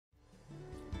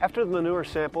After the manure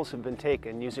samples have been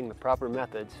taken using the proper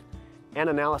methods and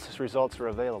analysis results are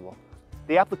available,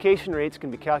 the application rates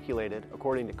can be calculated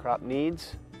according to crop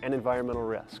needs and environmental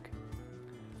risk.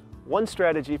 One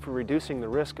strategy for reducing the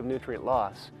risk of nutrient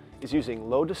loss is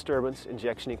using low disturbance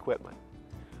injection equipment.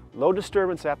 Low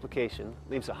disturbance application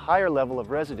leaves a higher level of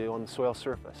residue on the soil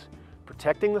surface,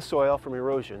 protecting the soil from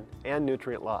erosion and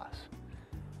nutrient loss.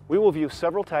 We will view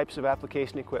several types of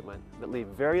application equipment that leave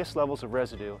various levels of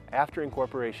residue after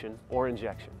incorporation or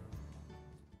injection.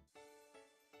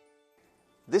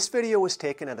 This video was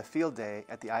taken at a field day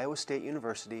at the Iowa State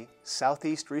University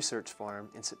Southeast Research Farm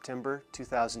in September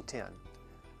 2010.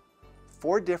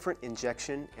 4 different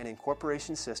injection and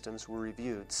incorporation systems were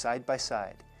reviewed side by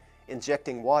side,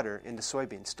 injecting water into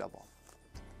soybean stubble.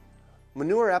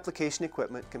 Manure application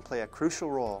equipment can play a crucial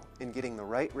role in getting the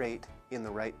right rate in the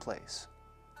right place.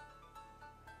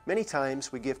 Many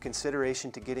times we give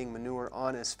consideration to getting manure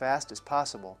on as fast as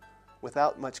possible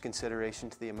without much consideration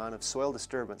to the amount of soil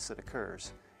disturbance that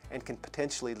occurs and can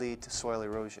potentially lead to soil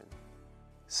erosion.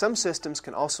 Some systems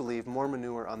can also leave more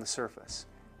manure on the surface,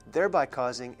 thereby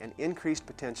causing an increased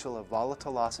potential of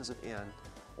volatile losses of N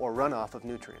or runoff of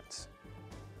nutrients.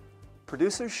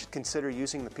 Producers should consider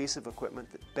using the piece of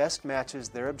equipment that best matches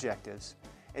their objectives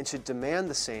and should demand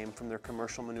the same from their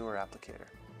commercial manure applicator.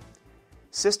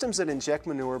 Systems that inject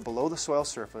manure below the soil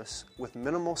surface with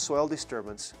minimal soil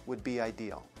disturbance would be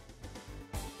ideal.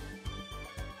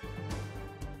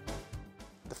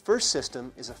 The first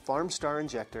system is a FarmStar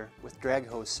injector with drag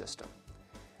hose system.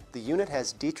 The unit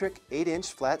has Dietrich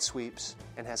 8-inch flat sweeps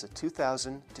and has a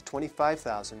 2,000 to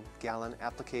 25,000 gallon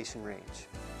application range.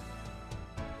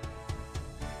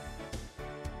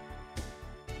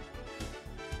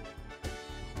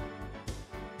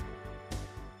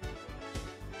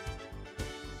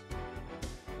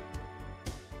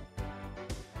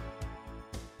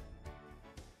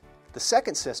 The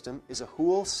second system is a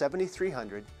Hool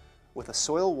 7300 with a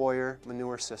Soil Warrior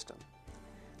manure system.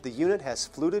 The unit has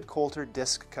fluted Coulter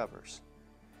disc covers.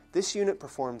 This unit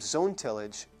performs zone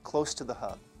tillage close to the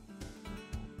hub.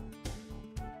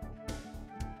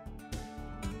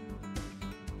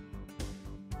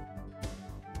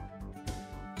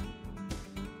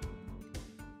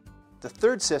 The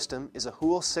third system is a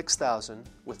Hool 6000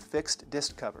 with fixed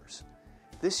disc covers.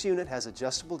 This unit has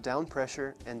adjustable down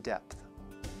pressure and depth.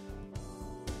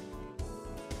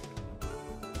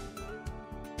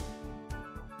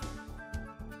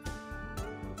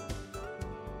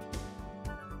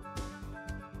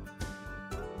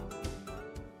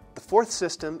 The fourth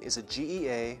system is a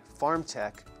GEA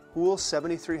FarmTech Hool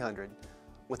 7300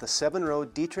 with a 7-row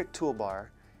Dietrich toolbar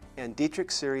and Dietrich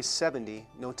Series 70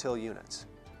 no-till units.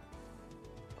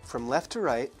 From left to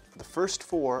right, the first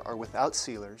 4 are without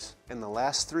sealers and the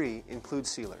last 3 include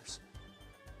sealers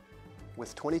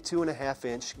with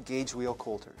 22.5-inch gauge wheel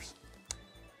coulters.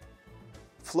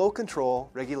 Flow control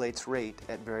regulates rate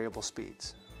at variable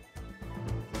speeds.